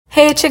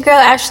Hey, it's your girl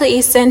Ashley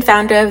Easton,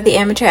 founder of the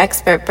Amateur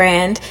Expert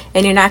brand,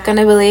 and you're not going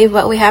to believe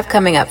what we have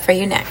coming up for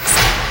you next.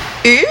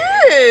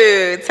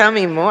 Ooh, tell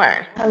me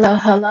more.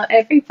 Hello,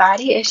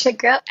 everybody. It's your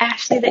girl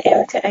Ashley, the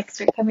Amateur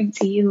Expert, coming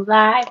to you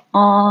live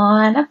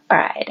on a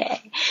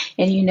Friday.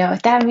 And you know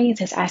what that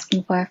means? It's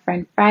Asking for a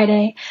Friend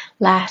Friday.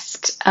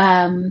 Last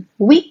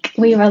week,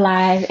 we were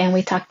live and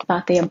we talked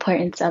about the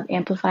importance of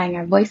amplifying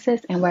our voices,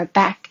 and we're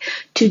back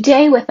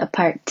today with a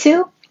part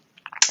two.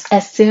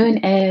 As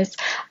soon as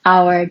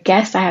our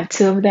guests, I have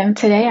two of them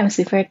today. I'm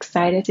super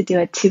excited to do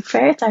a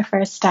twofer. It's our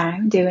first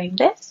time doing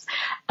this.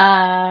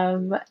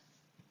 As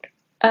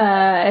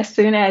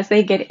soon as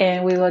they get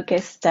in, we will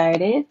get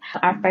started.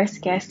 Our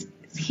first guest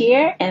is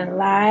here and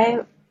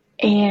live,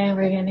 and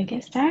we're going to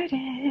get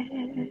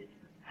started.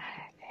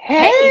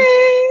 Hey,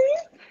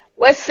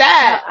 what's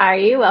How up? are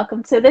you?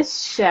 Welcome to the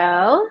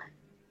show.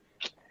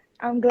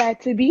 I'm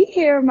glad to be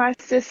here, my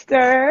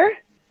sister.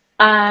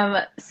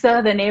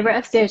 So the neighbor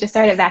upstairs just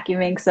started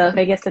vacuuming, so if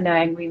it gets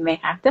annoying, we may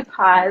have to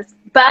pause,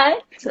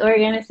 but we're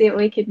going to see what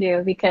we can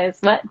do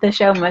because the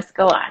show must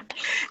go on.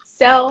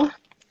 So,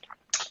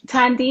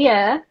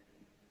 Tandia,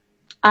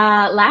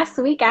 last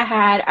week I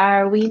had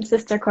our Ween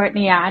sister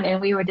Courtney on,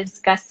 and we were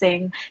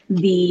discussing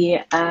the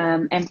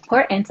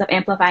importance of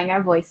amplifying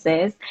our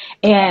voices.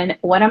 And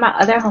one of my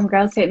other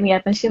homegirls hit me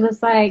up, and she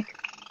was like,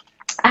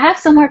 I have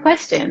some more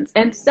questions.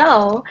 And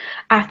so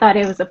I thought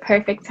it was a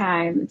perfect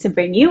time to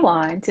bring you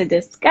on to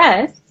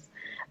discuss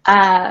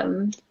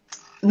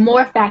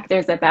more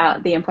factors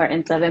about the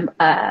importance of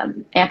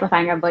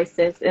amplifying our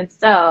voices. And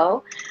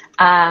so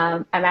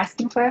I'm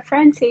asking for a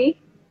friend, T.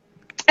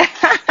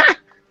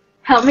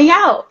 Help me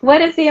out.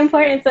 What is the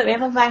importance of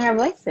amplifying our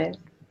voices?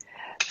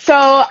 So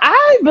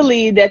I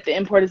believe that the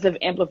importance of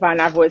amplifying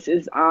our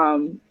voices,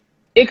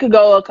 it could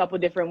go a couple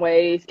different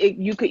ways.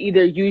 You could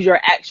either use your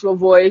actual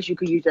voice, you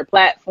could use your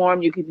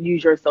platform, you could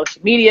use your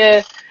social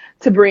media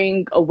to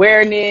bring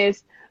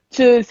awareness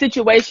to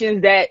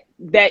situations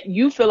that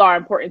you feel are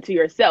important to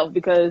yourself,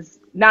 because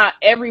not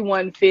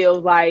everyone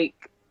feels like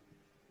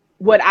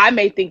what I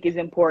may think is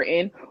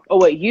important or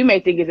what you may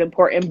think is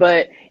important.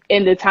 But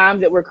in the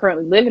times that we're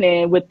currently living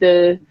in with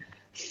the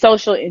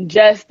social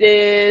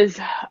injustice,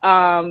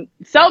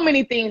 so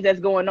many things that's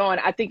going on,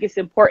 I think it's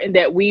important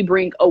that we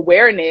bring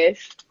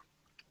awareness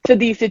to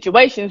these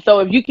situations. So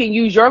if you can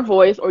use your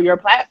voice or your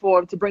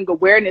platform to bring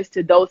awareness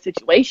to those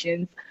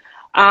situations,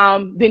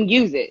 then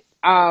use it.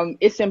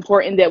 It's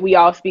important that we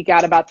all speak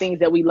out about things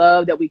that we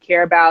love, that we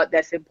care about,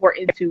 that's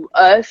important to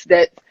us,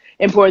 that's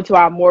important to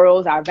our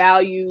morals, our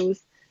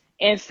values.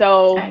 And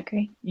so I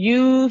agree.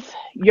 use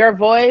your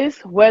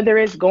voice, whether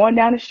it's going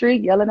down the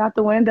street, yelling out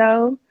the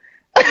window,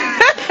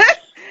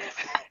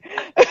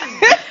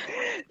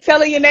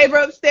 telling your neighbor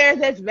upstairs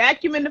that's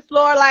vacuuming the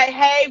floor, like,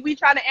 hey, we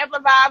trying to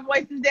amplify our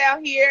voices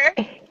down here.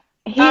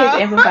 He is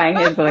amplifying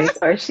his voice,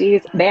 or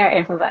they're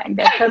amplifying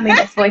their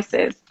cleanliness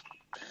voices.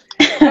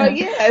 So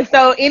yeah,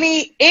 so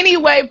any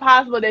way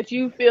possible that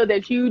you feel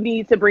that you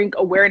need to bring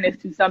awareness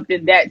to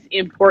something that's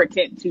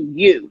important to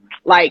you,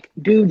 like,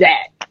 do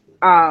that.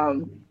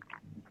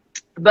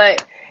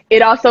 But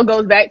it also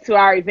goes back to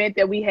our event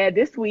that we had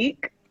this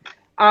week,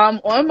 on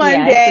Monday.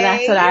 Yes, so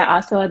that's what I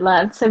also would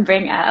love to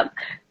bring up.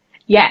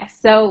 Yes,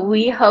 so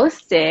we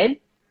hosted,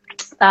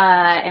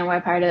 and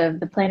we're part of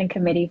the planning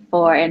committee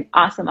for an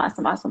awesome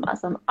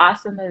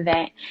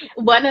event.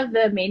 One of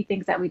the main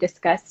things that we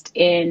discussed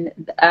or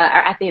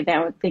at the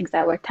event, things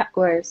that were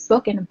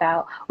spoken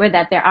about, were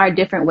that there are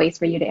different ways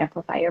for you to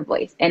amplify your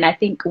voice. And I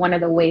think one of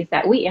the ways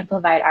that we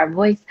amplified our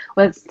voice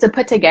was to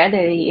put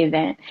together the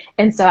event.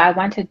 And so I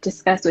want to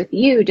discuss with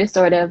you just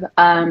sort of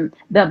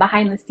the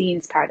behind the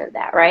scenes part of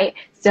that, right?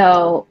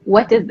 So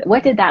what did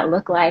that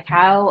look like?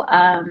 How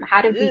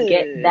did we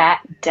get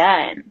that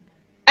done?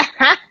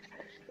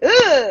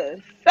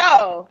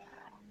 So,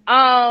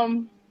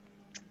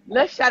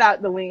 let's shout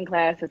out the Wing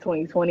class of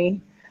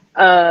 2020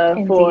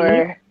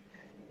 for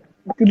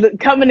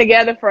coming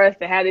together for us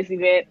to have this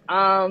event.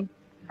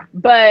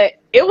 But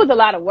it was a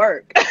lot of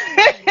work.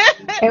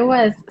 It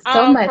was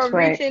so much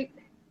work.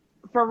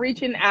 For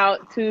reaching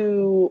out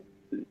to,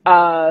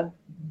 for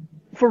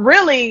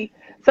really.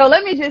 So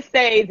let me just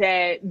say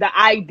that the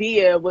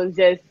idea was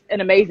just an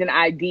amazing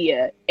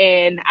idea.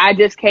 And I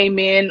just came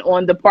in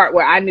on the part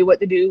where I knew what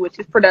to do, which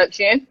is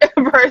production,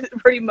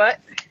 pretty much.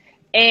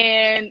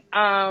 And,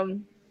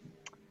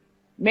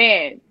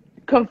 man,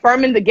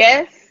 confirming the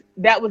guests,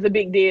 that was a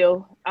big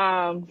deal,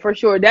 for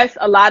sure. That's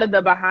a lot of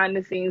the behind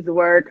the scenes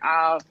work.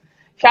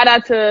 Shout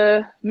out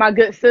to my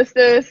good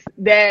sisters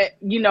that,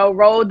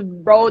 rolled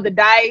the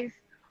dice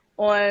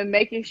on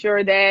making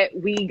sure that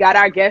we got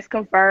our guests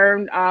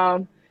confirmed.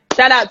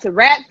 Shout out to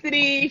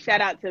Rhapsody,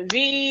 shout out to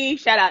V,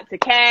 shout out to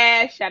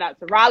Cash, shout out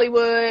to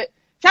Rollywood,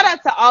 shout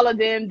out to all of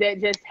them that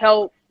just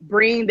helped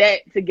bring that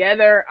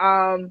together.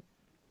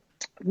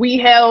 We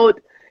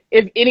held,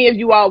 if any of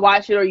you all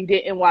watched it or you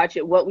didn't watch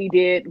it, what we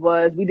did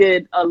was we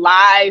did a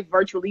live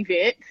virtual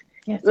event.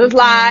 Yes, it was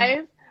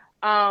live.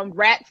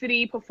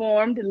 Rhapsody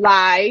performed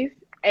live,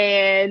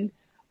 and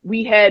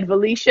We had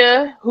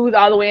Valicia, who's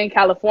all the way in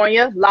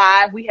California,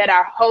 live. We had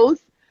our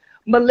host,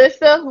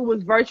 Melissa, who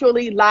was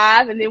virtually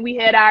live. And then we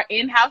had our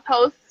in-house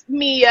host,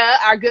 Mia,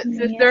 our good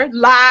sister,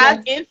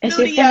 live in and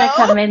studio. she's going to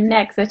come in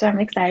next, which I'm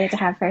excited to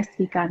have her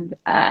speak on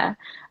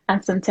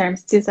some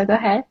terms too. So go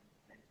ahead.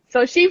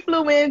 So she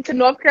flew into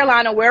North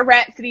Carolina where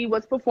Rhapsody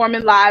was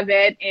performing live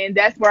at, and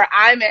that's where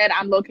I'm at.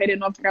 I'm located in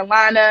North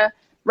Carolina.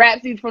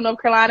 Rhapsody's from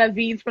North Carolina,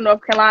 V's from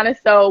North Carolina.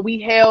 So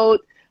we held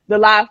the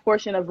live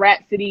portion of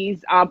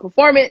Rhapsody's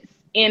performance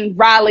in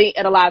Raleigh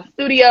at a live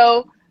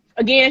studio.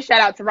 Again, shout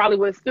out to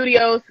Raleighwood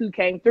Studios who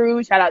came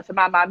through. Shout out to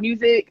My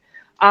Music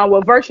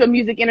with Virtual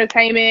Music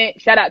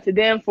Entertainment. Shout out to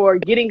them for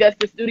getting us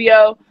the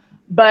studio.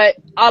 But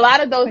a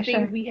lot of those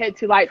things we had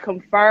to like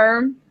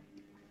confirm,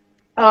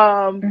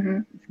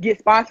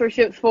 get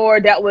sponsorships for.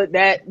 That was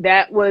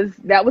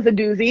a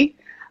doozy.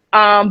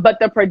 But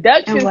the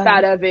production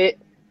side of it,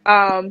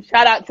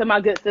 shout out to my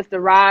good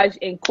sister Raj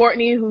and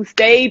Courtney who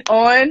stayed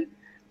on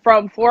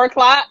from 4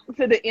 o'clock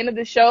to the end of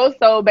the show.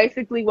 So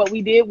basically what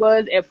we did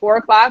was at 4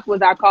 o'clock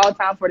was our call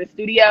time for the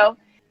studio.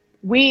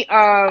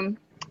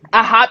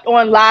 I hopped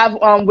on live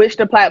on which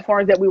the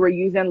platforms that we were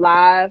using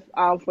live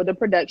for the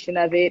production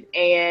of it.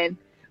 And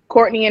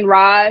Courtney and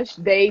Raj,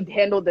 they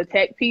handled the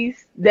tech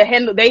piece. They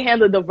handled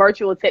the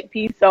virtual tech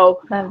piece.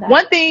 So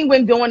one thing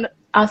when doing...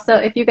 Also,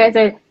 if you guys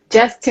are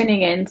just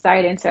tuning in,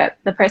 sorry to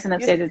interrupt, the person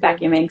upstairs is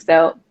vacuuming,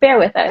 so bear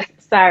with us.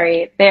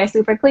 Sorry, they're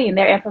super clean.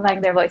 They're amplifying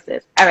their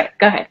voices. All right,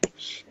 go ahead.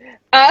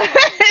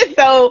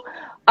 So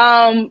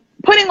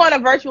putting on a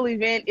virtual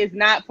event is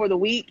not for the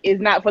weak,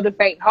 is not for the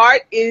faint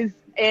heart,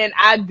 and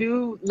I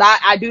do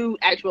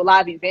actual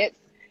live events,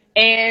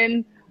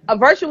 and a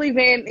virtual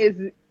event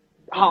is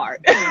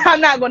hard.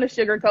 I'm not going to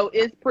sugarcoat.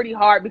 It's pretty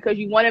hard because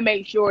you want to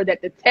make sure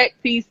that the tech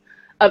piece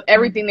of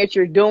everything that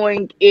you're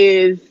doing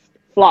is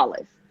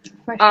flawless.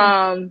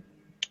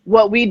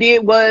 What we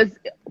did was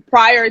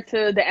prior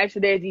to the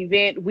actual day's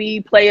event, we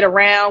played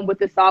around with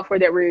the software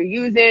that we were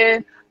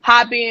using.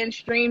 Hop in,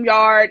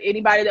 StreamYard.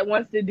 Anybody that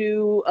wants to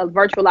do a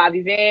virtual live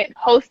event,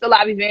 host a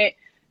live event,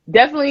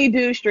 definitely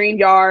do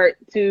StreamYard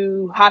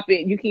to hop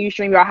in. You can use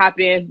StreamYard, hop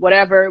in,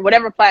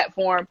 whatever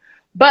platform.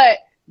 But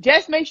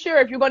just make sure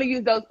if you're going to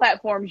use those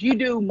platforms, you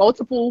do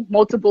multiple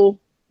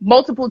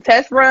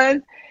test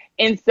runs.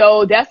 And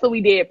so that's what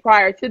we did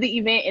prior to the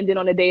event. And then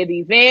on the day of the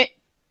event,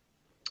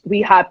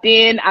 we hopped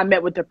in. I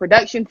met with the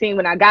production team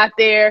when I got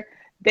there.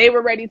 They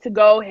were ready to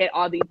go, had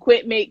all the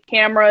equipment,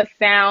 camera,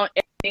 sound,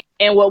 everything.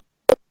 And what we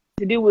wanted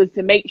to do was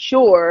to make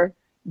sure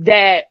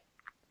that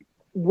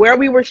where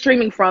we were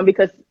streaming from,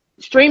 because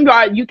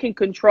StreamYard, you can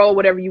control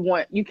whatever you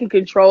want. You can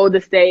control the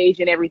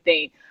stage and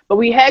everything. But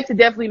we had to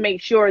definitely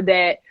make sure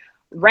that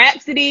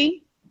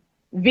Rhapsody,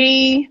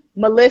 V,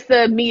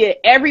 Melissa, Mia,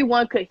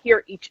 everyone could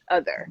hear each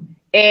other.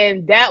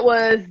 And that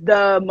was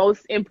the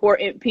most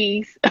important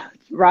piece.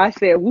 Raj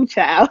said, woo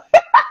child.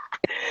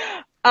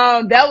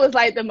 That was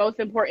like the most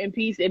important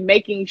piece in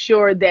making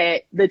sure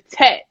that the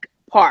tech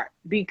part,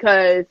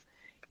 because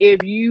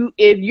if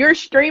you're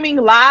streaming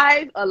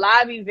live, a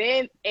live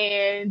event,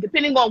 and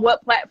depending on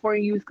what platform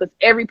you use, because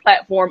every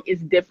platform is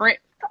different,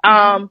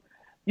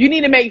 you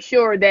need to make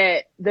sure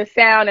that the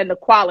sound and the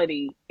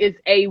quality is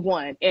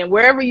A1. And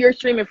wherever you're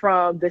streaming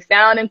from, the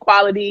sound and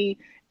quality,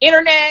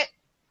 internet,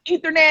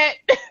 ethernet,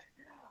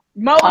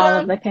 modem, all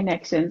of the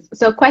connections.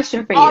 So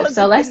question for you.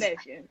 So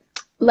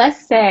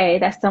let's say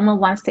that someone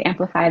wants to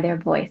amplify their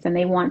voice and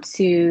they want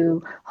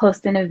to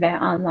host an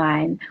event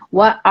online.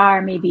 What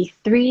are maybe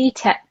three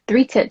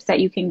tips that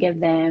you can give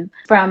them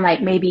from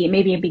like maybe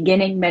a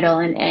beginning, middle,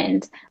 and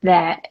end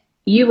that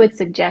you would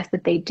suggest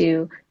that they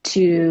do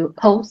to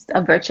host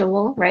a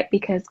virtual, right?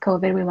 Because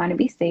COVID, we want to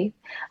be safe.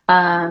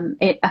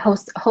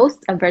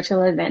 Host a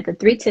virtual event. The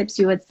 3 tips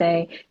you would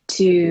say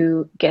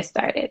to get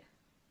started,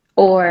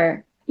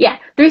 or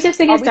 3 tips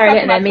to get started,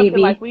 and then maybe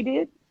like we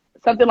did.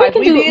 Something like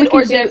we did,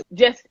 or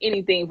just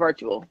anything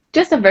virtual?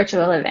 Just a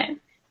virtual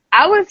event.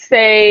 I would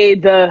say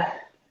the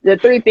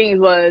 3 things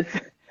was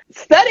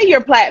study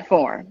your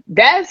platform.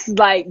 That's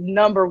like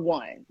number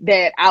 1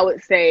 that I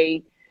would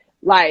say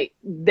like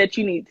that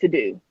you need to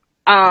do.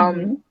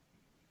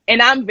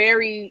 And I'm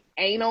very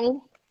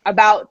anal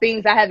about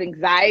things. I have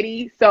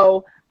anxiety.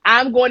 So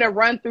I'm going to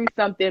run through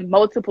something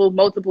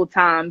multiple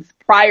times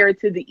prior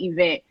to the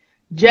event,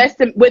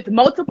 with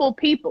multiple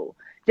people.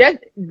 That's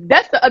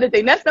the other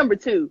thing. That's number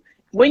 2.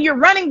 When you're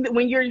in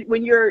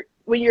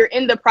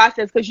the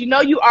process, because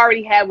you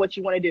already have what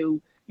you want to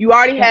do. You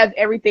already have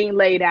everything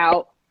laid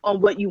out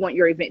on what you want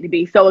your event to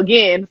be. So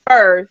again,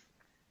 first,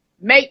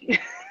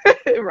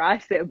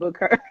 Raj said book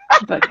her.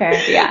 Book her,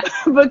 yeah.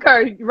 Book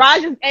her.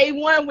 Raj is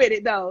A1 with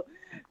it though.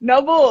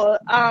 No bull.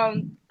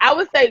 I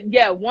would say,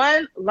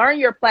 1, learn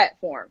your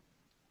platform.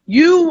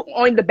 You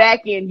on the back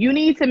end, you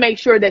need to make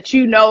sure that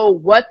you know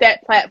what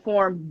that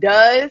platform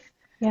does.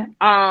 Yeah.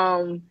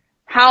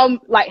 How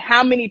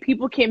many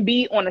people can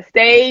be on a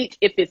stage,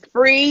 if it's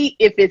free,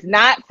 if it's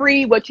not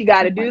free, what you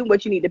got to do,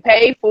 what you need to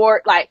pay for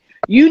it. Like,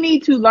 you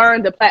need to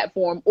learn the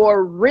platform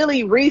or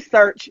really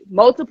research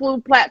multiple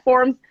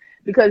platforms.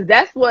 because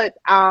that's what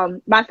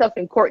myself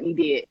and Courtney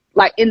did.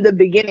 Like in the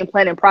beginning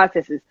planning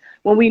processes,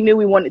 when we knew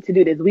we wanted to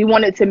do this, we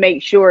wanted to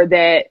make sure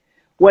that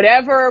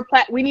whatever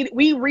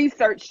we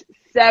researched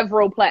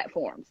several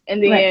platforms,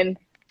 and then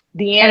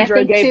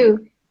Deandra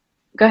gave.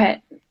 Go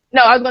ahead.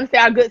 No, I was going to say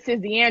our good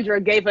sis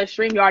Deandra gave us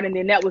StreamYard, and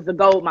then that was the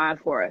gold mine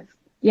for us.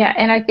 Yeah,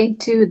 and I think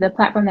too, the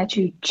platform that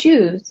you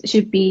choose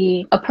should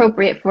be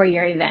appropriate for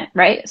your event,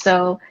 right?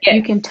 So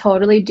you can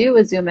totally do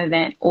a Zoom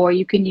event, or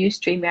you can use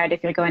StreamYard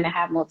if you're going to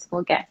have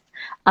multiple guests.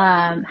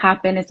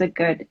 Hopin is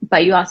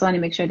but you also want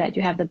to make sure that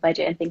you have the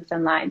budget and things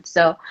in line.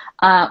 So,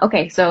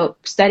 okay, so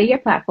study your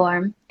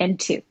platform, and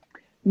 2.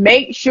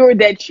 Make sure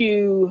that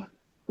you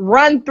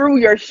run through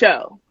your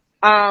show.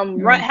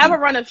 Have a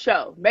run of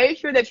show. Make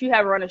sure that you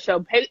have a run of show.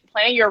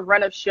 Plan your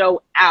run of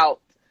show out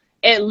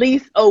at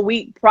least a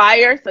week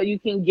prior, so you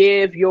can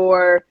give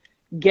your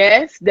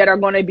guests that are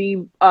going to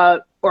be,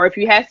 or if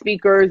you have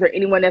speakers or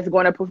anyone that's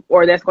going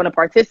to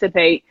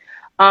participate,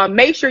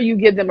 make sure you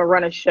give them a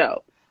run of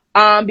show,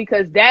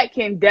 because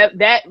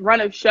that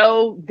run of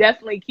show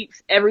definitely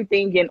keeps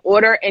everything in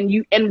order,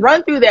 and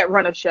run through that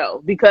run of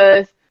show,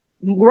 because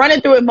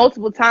running through it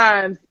multiple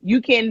times,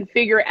 you can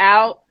figure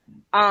out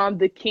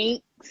the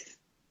kinks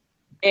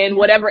and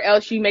whatever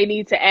else you may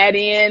need to add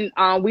in.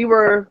 We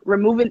were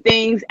removing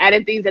things,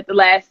 adding things at the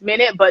last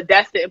minute, but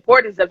that's the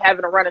importance of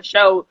having a run a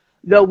show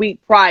the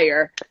week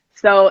prior.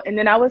 So, and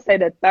then I would say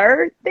the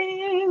third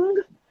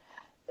thing,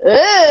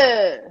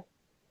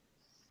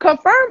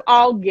 confirm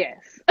all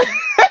guests.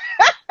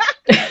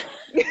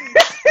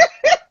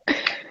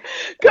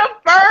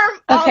 Confirm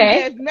all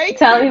guests.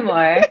 Tell me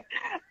more.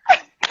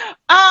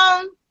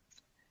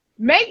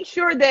 Make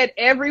sure that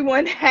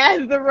everyone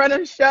has the run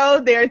of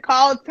show, their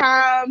call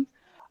times,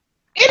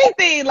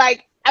 anything.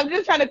 Like, I'm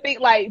just trying to think,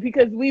 like,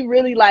 because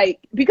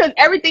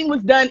everything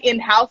was done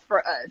in-house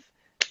for us.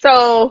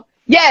 So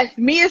yes,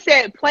 Mia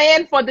said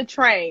plan for the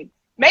train.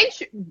 Make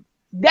sure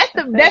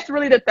that's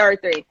really the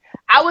third thing.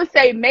 I would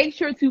say make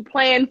sure to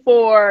plan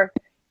for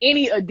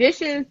any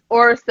additions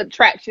or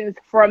subtractions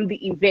from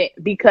the event,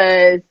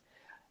 because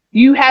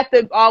you have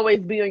to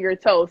always be on your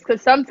toes,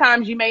 because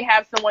sometimes you may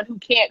have someone who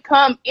can't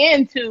come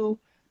into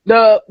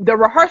the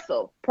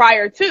rehearsal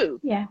prior to.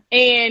 Yeah.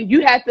 And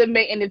you have to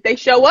and if they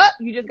show up,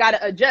 you just got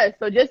to adjust.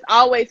 So just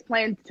always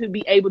plan to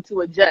be able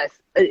to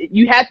adjust.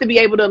 You have to be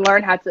able to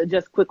learn how to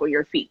adjust quick on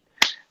your feet.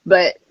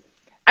 But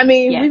I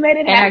mean, we made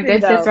it happen.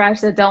 And our good sis Raj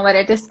said, don't let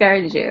it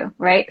discourage you,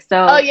 right?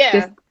 So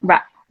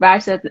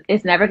Raj says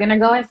it's never going to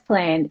go as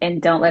planned,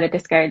 and don't let it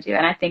discourage you.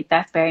 And I think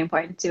that's very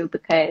important too,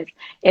 because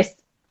it's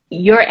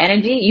your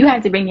energy. You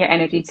have to bring your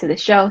energy to the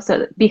show,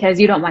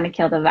 because you don't want to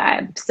kill the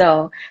vibe.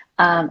 So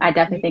I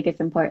definitely think it's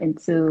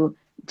important to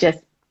just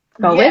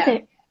go with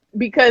it.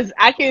 Because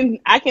I can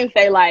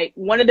say, like,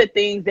 one of the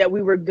things that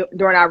we were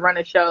during our run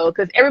of show,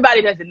 because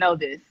everybody doesn't know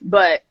this,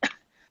 but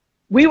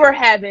we were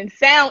having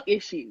sound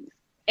issues,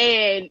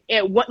 and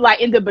like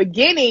in the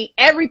beginning,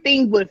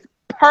 everything was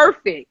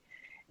perfect.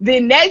 The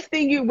next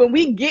thing when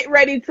we get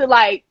ready to,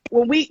 like,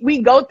 when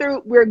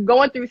we're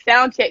going through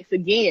sound checks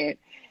again.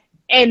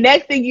 And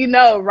next thing you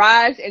know,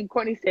 Raj and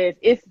Courtney says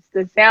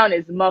the sound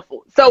is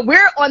muffled. So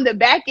we're on the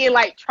back end,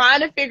 like,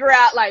 trying to figure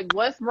out, like,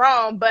 what's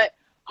wrong. But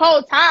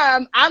whole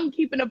time I'm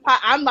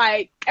I'm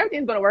like,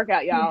 everything's gonna work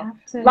out, y'all.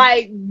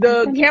 Like,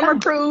 the camera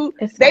crew,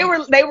 they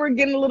were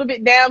getting a little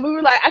bit down. We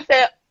were like, I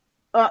said,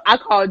 I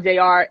called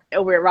JR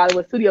over at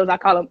Rollywood Studios. I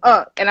call him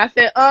and I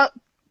said,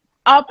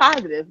 all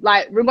positive.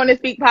 Like, we're gonna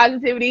speak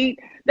positivity.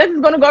 This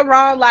is gonna go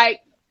wrong.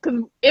 Like,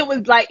 because it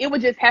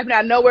was just happening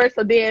out of nowhere.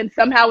 So then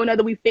somehow or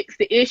another we fixed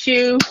the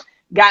issue,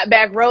 got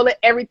back rolling.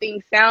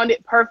 Everything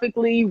sounded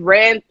perfectly,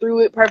 ran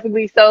through it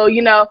perfectly. So,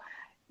 you know,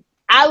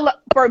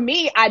 for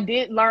me, I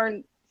did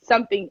learn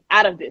something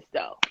out of this,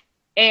 though.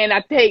 And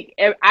I take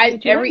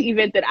every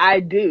event that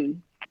I do,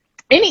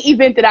 any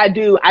event that I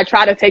do, I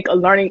try to take a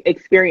learning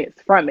experience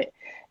from it.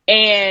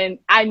 And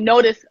I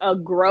noticed a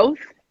growth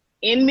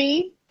in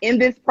me in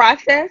this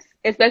process,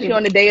 especially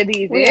on the day of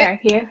the event. We are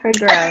here for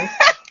growth.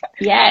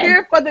 Yes.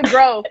 Here for the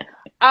growth.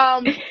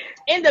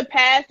 In the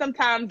past,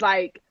 sometimes,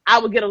 like, I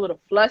would get a little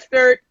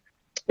flustered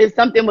if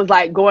something was,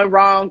 like, going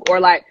wrong, or,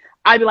 like,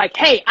 I'd be like,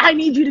 hey, I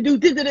need you to do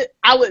this.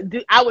 I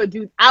would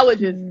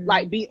just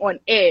like be on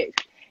edge.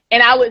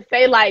 And I would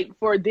say, like,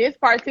 for this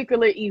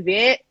particular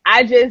event,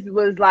 I just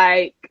was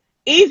like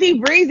easy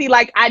breezy.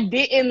 Like, I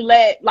didn't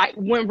let, like,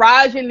 when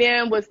Raj and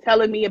them was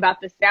telling me about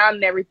the sound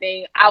and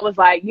everything, I was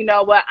like, you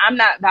know what? I'm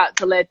not about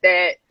to let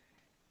that,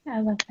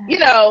 you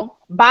know,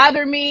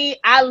 bother me.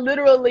 I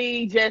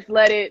literally just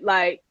let it,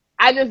 like,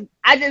 I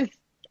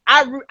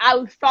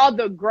saw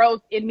the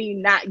growth in me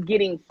not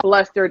getting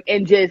flustered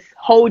and just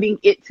holding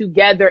it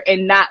together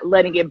and not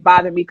letting it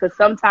bother me, because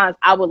sometimes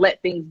I would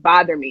let things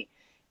bother me.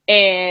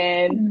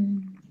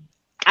 And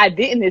I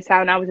didn't this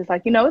time. And I was just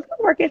like, you know, it's going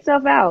to work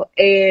itself out.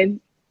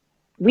 And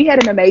we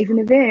had an amazing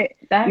event.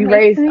 We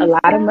raised a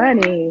lot of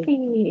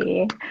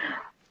money.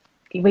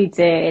 We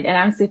did, and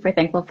I'm super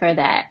thankful for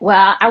that.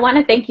 Well, I want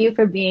to thank you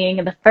for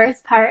being the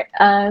first part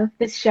of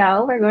the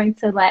show. We're going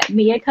to let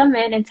Mia come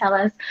in and tell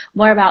us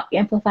more about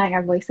amplifying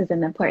our voices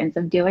and the importance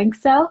of doing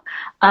so.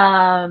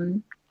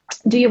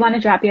 Do you want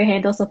to drop your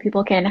handle so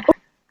people can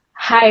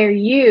hire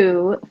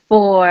you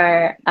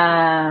for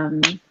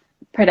event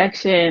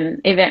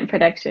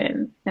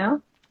production?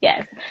 No?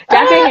 Yes.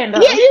 Drop your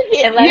handle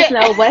and let us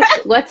know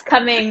what's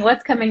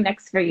coming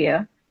next for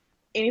you.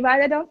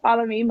 Anybody that don't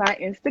follow me, my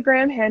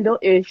Instagram handle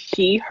is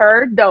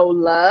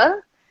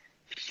sheherdola.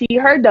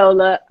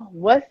 Sheherdola.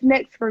 What's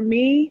next for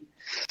me?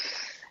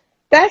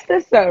 That's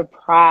a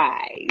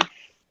surprise.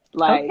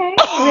 Like, okay,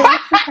 we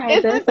like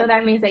surprises. So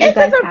that means that you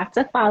guys have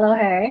to follow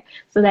her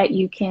so that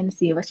you can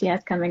see what she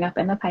has coming up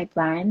in the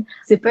pipeline.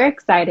 Super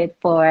excited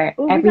for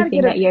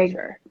everything that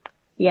you're.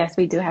 Yes,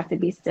 we do have to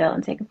be still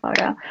and take a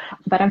photo.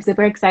 But I'm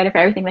super excited for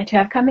everything that you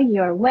have coming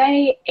your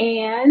way,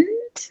 and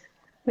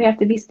we have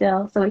to be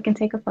still so we can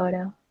take a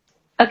photo.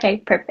 Okay,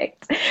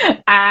 perfect.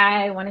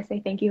 I want to say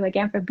thank you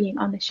again for being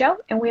on the show,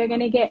 and we're going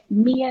to get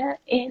Mia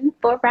in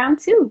for round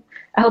 2.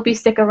 I hope you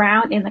stick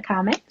around in the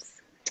comments.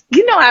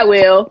 You know I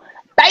will.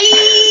 Bye.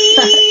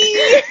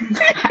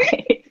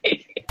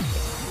 Bye.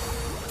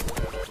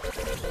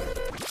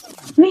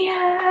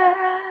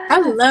 Mia.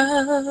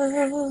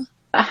 Hello.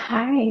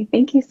 Hi.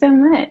 Thank you so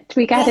much.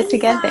 We got it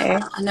together.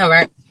 I know,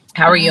 right?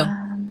 How are you?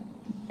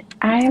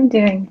 I am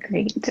doing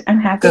great. I'm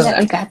happy that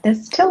we got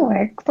this to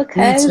work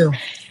because Me too.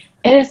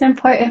 it is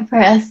important for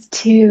us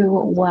to,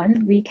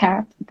 one,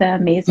 recap the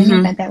amazing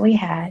event that we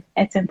had.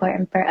 It's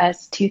important for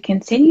us to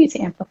continue to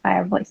amplify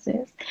our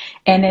voices.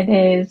 And it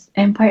is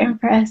important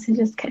for us to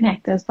just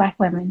connect as Black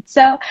women.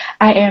 So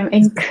I am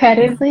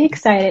incredibly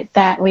excited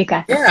that we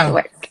got this to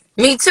work.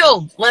 Me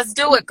too. Let's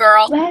do it,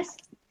 girl. Let's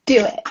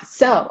do it.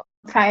 So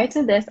prior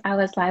to this, I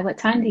was live with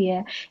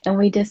Tandia, and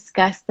we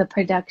discussed the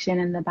production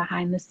and the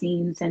behind the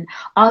scenes and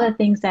all the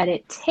things that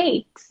it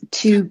takes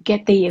to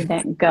get the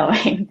event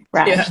going.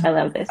 Raj, I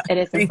love this. It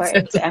is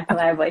important to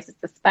amplify our voices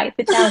despite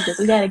the challenges.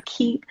 We got to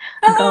keep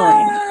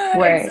going.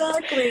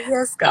 Exactly.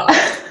 Let's go.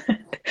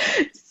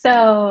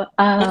 So,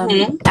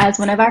 as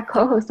one of our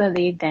co-hosts of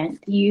the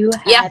event, you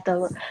had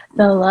the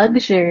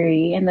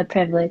luxury and the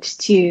privilege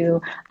to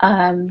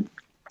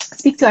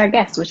speak to our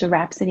guests, which are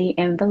Rhapsody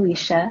and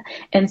Felicia.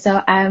 And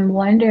so I'm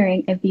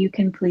wondering if you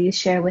can please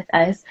share with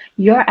us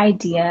your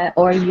idea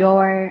or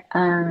your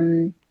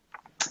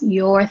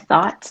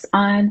thoughts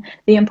on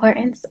the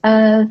importance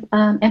of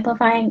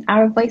amplifying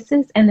our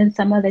voices, and then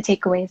some of the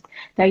takeaways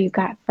that you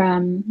got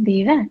from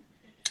the event.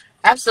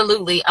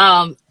 Absolutely.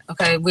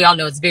 Okay, we all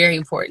know it's very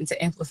important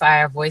to amplify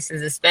our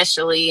voices,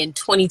 especially in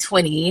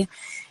 2020.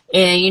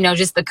 And, you know,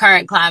 just the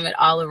current climate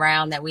all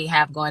around that we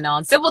have going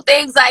on. Simple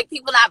things like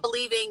people not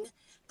believing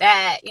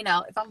that, you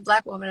know, if I'm a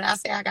Black woman and I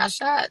say I got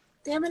shot,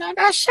 damn it, I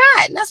got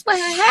shot. And that's what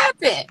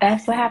happened.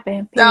 That's what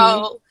happened. Period.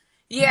 So,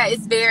 yeah,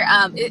 it's very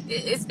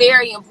it's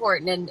very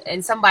important.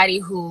 And somebody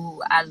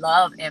who I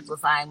love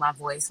amplifying my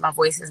voice. My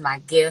voice is my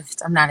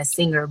gift. I'm not a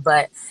singer,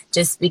 but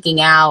just speaking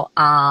out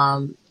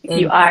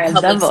in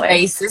public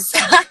spaces.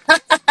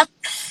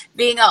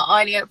 Being an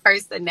audio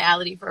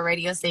personality for a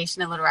radio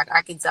station in Little Rock,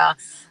 Arkansas,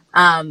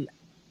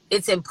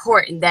 it's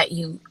important that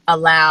you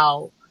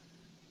allow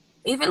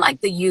even like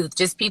the youth,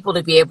 just people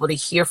to be able to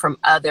hear from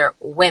other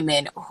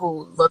women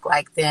who look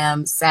like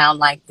them, sound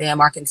like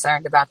them, are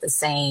concerned about the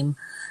same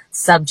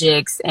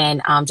subjects and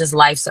just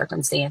life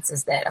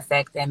circumstances that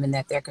affect them and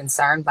that they're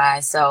concerned by.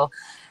 So,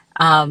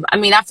 I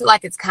mean, I feel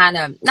like it's kind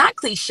of not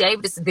cliche,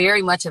 but it's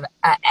very much of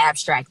an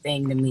abstract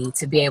thing to me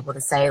to be able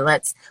to say,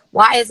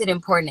 why is it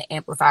important to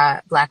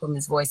amplify Black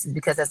women's voices?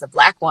 Because as a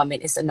Black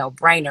woman, it's a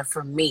no-brainer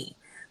for me.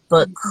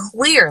 But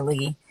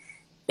clearly,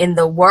 in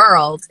the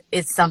world,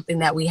 it's something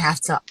that we have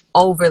to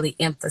overly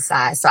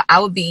emphasize. So I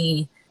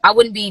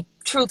wouldn't be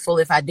truthful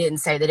if I didn't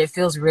say that it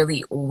feels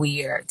really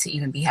weird to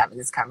even be having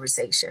this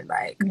conversation.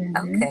 Like,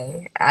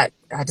 okay, I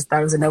just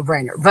thought it was a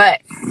no-brainer.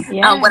 But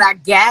what I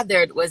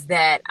gathered was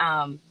that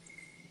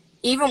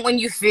even when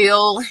you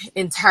feel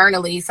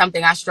internally,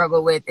 something I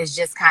struggle with is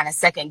just kind of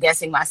second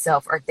guessing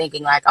myself or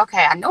thinking like,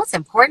 okay, I know it's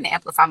important to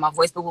amplify my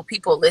voice, but will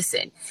people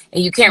listen?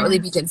 And you can't really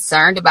be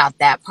concerned about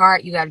that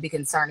part. You got to be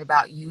concerned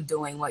about you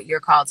doing what you're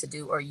called to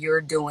do, or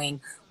you're doing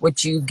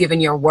what you've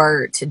given your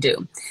word to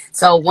do.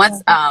 So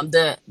once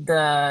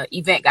the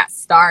event got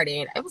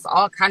started, it was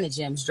all kind of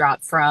gems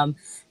dropped, from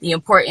the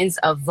importance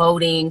of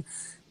voting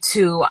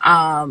to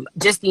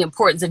just the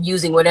importance of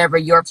using whatever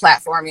your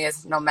platform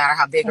is, no matter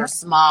how big or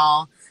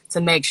small, to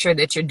make sure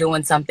that you're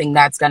doing something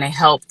that's going to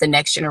help the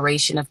next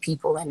generation of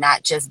people and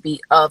not just be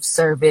of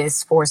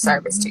service for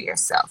service to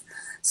yourself.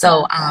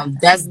 So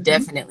that's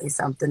definitely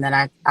something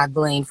that I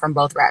gleaned from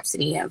both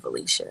Rhapsody and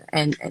Felicia.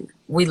 And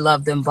we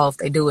love them both.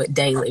 They do it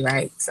daily,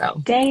 right?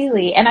 So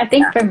daily. And I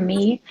think for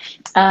me,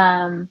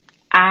 I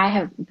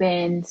have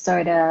been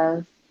sort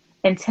of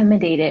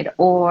intimidated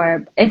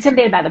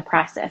by the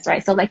process,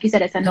 right? So like you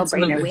said, it's a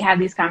no-brainer. We have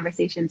these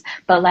conversations,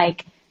 but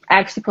like I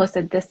actually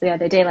posted this the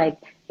other day, like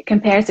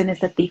comparison is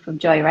the thief of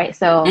joy, right?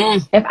 So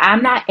if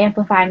I'm not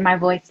amplifying my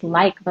voice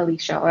like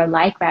Felicia or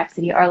like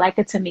Rhapsody or like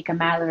a Tamika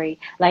Mallory,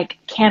 like,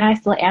 can I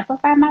still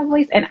amplify my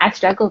voice? And I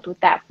struggled with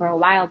that for a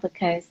while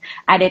because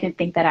I didn't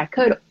think that I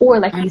could, or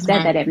like you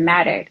said, that it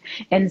mattered.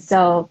 And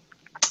so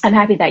I'm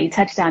happy that you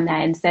touched on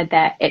that and said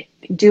that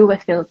do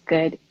what feels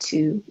good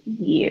to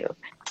you.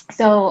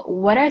 So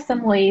what are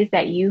some ways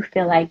that you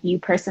feel like you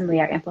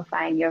personally are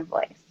amplifying your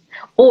voice?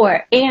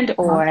 Or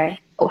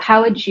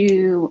how would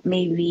you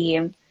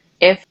maybe,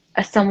 if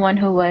someone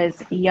who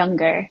was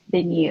younger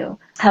than you,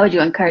 how would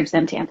you encourage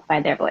them to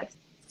amplify their voice?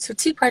 So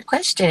two-part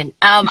question.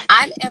 I'm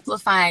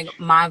amplifying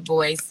my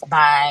voice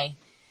by,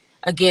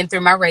 again,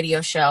 through my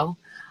radio show.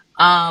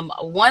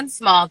 One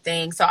small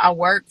thing, so I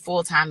work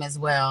full-time as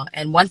well.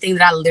 And one thing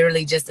that I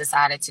literally just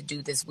decided to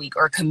do this week,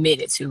 or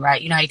committed to,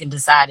 right? You know how you can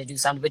decide to do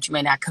something, but you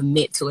may not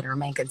commit to it or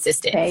remain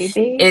consistent.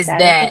 Baby, is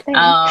that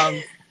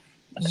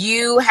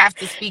you have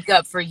to speak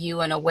up for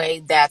you in a way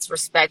that's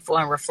respectful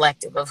and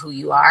reflective of who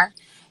you are.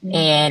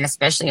 And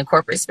especially in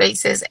corporate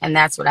spaces. And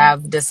that's what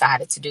I've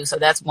decided to do. So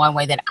that's one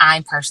way that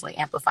I'm personally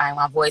amplifying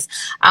my voice.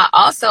 I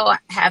also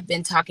have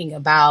been talking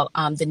about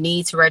the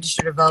need to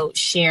register to vote,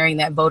 sharing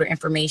that voter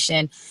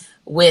information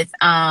with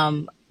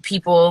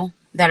people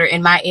that are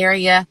in my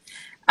area.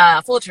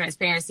 Full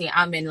transparency,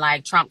 I'm in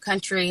like Trump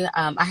country.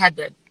 I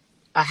had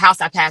a house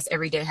I pass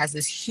every day has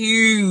this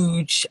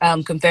huge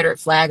Confederate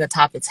flag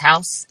atop its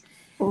house.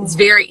 Ooh. It's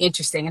very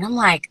interesting. And I'm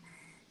like,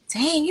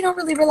 dang, you don't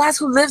really realize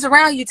who lives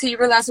around you till you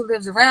realize who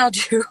lives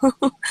around you.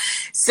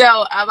 So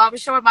I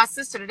was showing my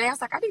sister today. I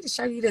was like, I need to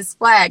show you this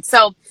flag.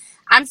 So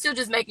I'm still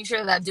just making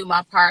sure that I do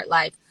my part.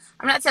 Like,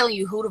 I'm not telling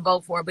you who to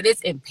vote for, but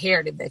it's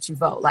imperative that you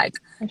vote. Like,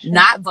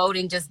 not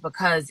voting just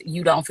because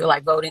you don't feel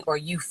like voting or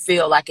you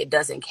feel like it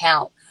doesn't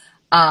count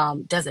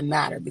doesn't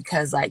matter,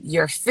 because like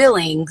your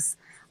feelings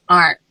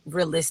aren't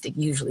realistic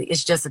usually.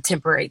 It's just a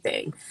temporary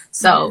thing.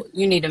 So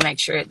you need to make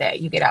sure that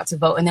you get out to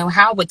vote. And then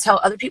how I would tell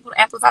other people to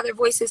amplify their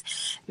voices,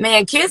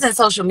 man, kids in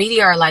social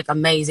media are like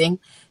amazing.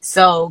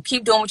 So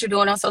keep doing what you're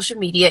doing on social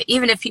media,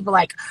 even if people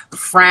like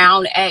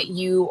frown at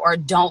you or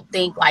don't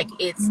think like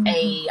it's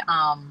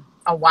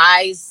a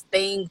wise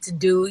thing to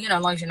do, you know,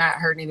 as long as you're not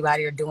hurting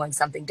anybody or doing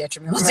something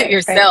detrimental to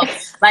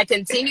yourself. Like,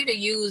 continue to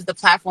use the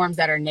platforms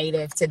that are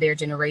native to their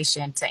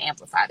generation to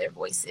amplify their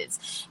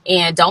voices.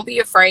 And don't be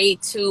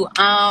afraid to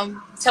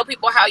tell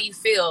people how you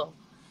feel.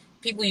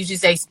 People usually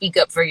say speak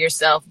up for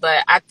yourself,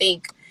 but I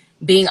think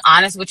being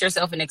honest with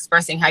yourself and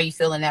expressing how you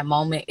feel in that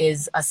moment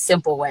is a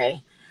simple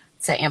way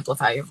to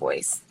amplify your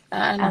voice.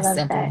 Not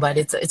simple, but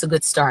it's a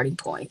good starting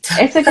point.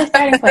 It's a good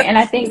starting point. And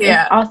I think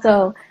it's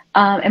also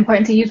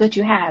important to use what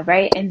you have,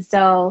 right? And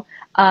so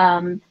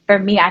for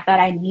me, I thought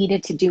I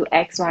needed to do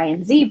X, Y,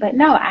 and Z, but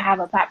no, I have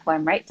a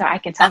platform, right? So I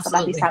can talk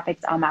about these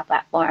topics on my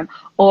platform,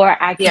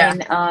 or I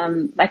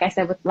can, like I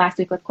said last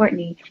week with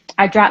Courtney,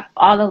 I dropped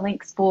all the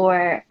links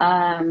for,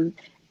 not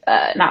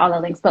all the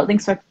links, but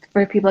links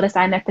for people to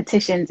sign their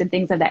petitions and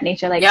things of that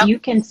nature. Like, you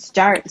can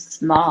start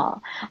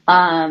small,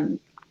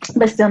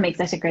 but still make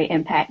such a great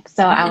impact.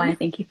 So I want to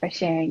thank you for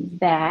sharing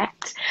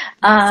that.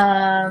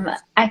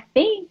 I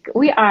think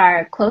we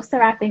are close to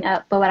wrapping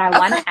up, but what I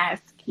want to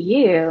ask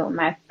you,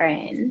 my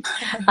friend,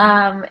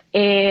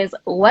 is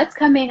what's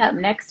coming up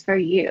next for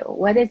you?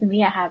 What does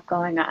Mia have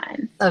going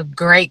on? A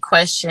great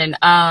question.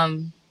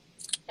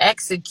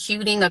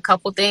 Executing a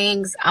couple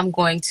things. I'm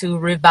going to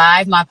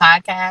revive my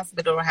podcast,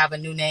 but it'll have a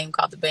new name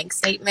called The Bank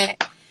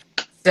Statement.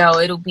 So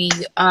it'll be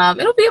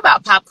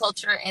about pop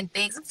culture and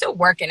things. I'm still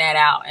working that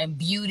out, and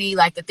beauty,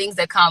 like the things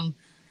that come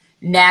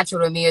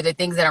natural to me are the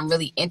things that I'm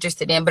really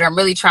interested in, but I'm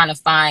really trying to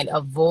find a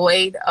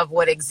void of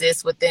what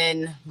exists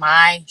within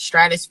my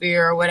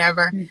stratosphere or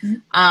whatever.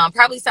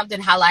 Probably something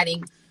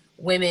highlighting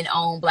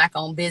women-owned,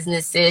 Black-owned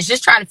businesses,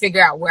 just trying to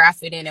figure out where I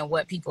fit in and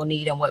what people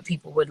need and what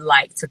people would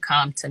like to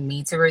come to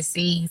me to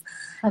receive.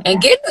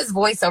 And getting this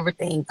voiceover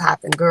thing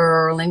popping,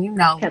 girl, and, you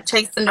know,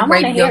 chasing the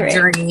radio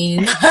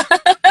dream.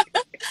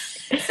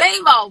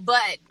 Same old,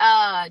 but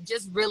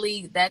just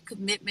really that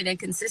commitment and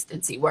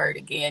consistency word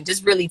again,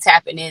 just really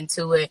tapping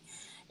into it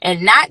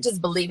and not just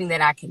believing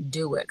that I can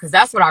do it. Because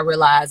that's what I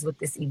realized with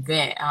this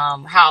event,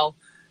 how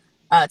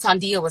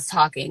Tandia was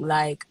talking,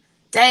 like,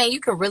 dang, you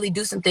can really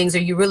do some things, or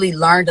you really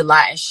learned a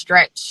lot and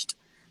stretched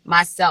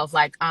myself.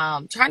 Like,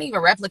 trying to even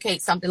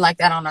replicate something like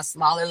that on a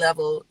smaller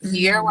level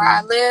here where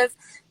I live,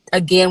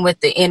 again,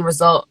 with the end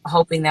result,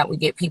 hoping that we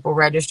get people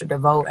registered to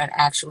vote and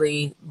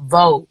actually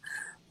vote.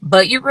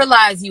 But you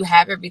realize you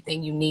have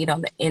everything you need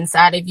on the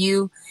inside of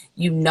you.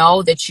 You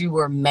know that you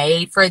were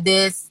made for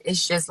this.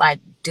 It's just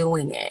like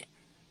doing it.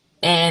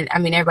 And I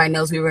mean, everybody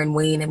knows we were in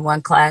Ween in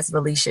one class.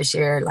 Felicia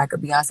shared like a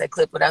Beyonce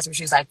clip with us where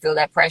she's like, feel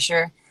that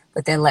pressure,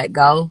 but then let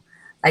go.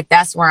 Like,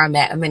 that's where I'm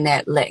at. I'm in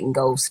that letting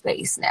go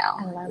space now.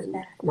 I love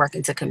that.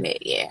 Working to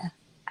commit. Yeah.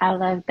 I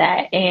love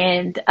that.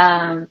 And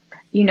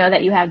you know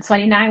that you have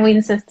 29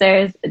 Ween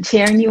sisters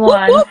cheering you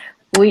on. Whoop.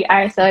 We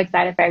are so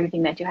excited for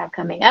everything that you have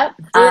coming up.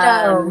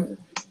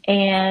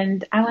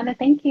 And I want to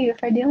thank you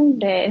for doing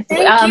this.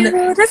 Thank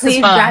you. This is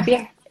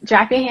fun.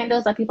 drop your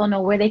handles, let people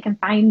know where they can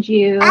find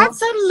you.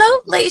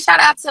 Absolutely. Shout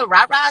out to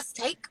Ra-Ra's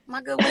Take,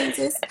 my good wings.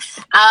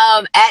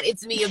 At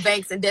It's Mia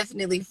Banks, and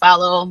definitely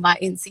follow my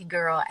NC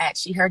girl at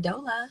She Her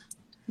Dola.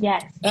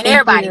 Yes. And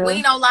everybody, we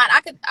ain't no line.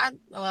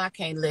 I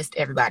can't list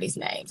everybody's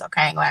names.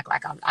 Okay, I ain't gonna act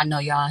like I know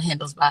y'all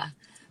handles by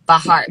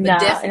heart. But No,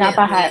 definitely, not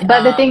by heart.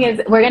 But the thing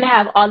is, we're gonna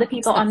have all the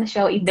people on the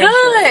show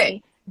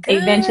eventually. Good.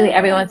 Eventually,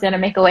 everyone's gonna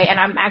make a way, and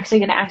I'm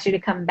actually gonna ask you to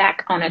come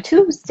back on a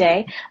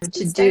Tuesday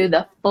to do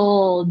the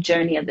full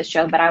journey of the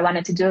show. But I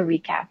wanted to do a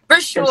recap for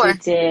sure.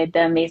 Since we did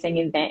the amazing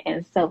event,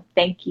 and so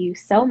thank you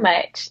so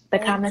much. The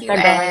comments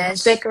are going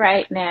sick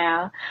right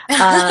now.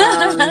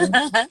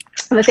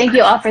 But thank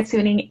you all for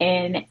tuning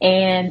in,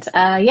 and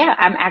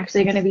I'm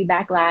actually gonna be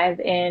back live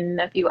in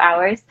a few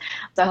hours.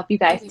 So I hope you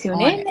guys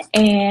tune in,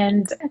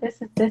 and this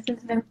has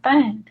been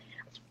fun.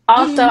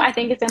 Also, I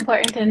think it's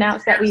important to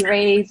announce that we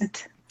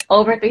raised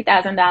over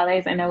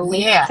 $3,000 in a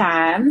week's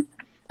time,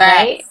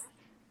 right?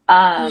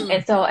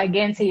 And so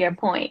again, to your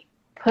point,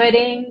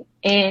 putting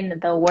in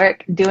the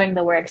work, doing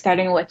the work,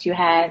 starting with what you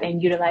have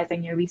and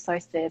utilizing your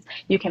resources,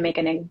 you can make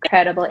an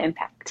incredible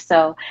impact.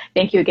 So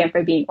thank you again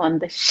for being on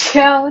the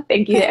show.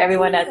 Thank you to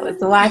everyone that was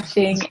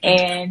watching.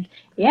 And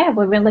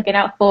we've been looking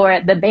out for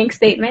the bank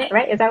statement,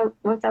 right? Is that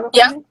what's that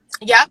recording?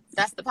 Yep,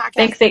 that's the podcast.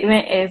 Bank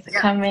statement is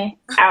coming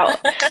out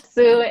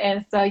soon.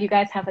 And so you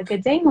guys have a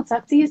good day, and we'll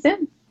talk to you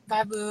soon.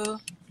 Bye, boo.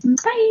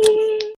 Bye.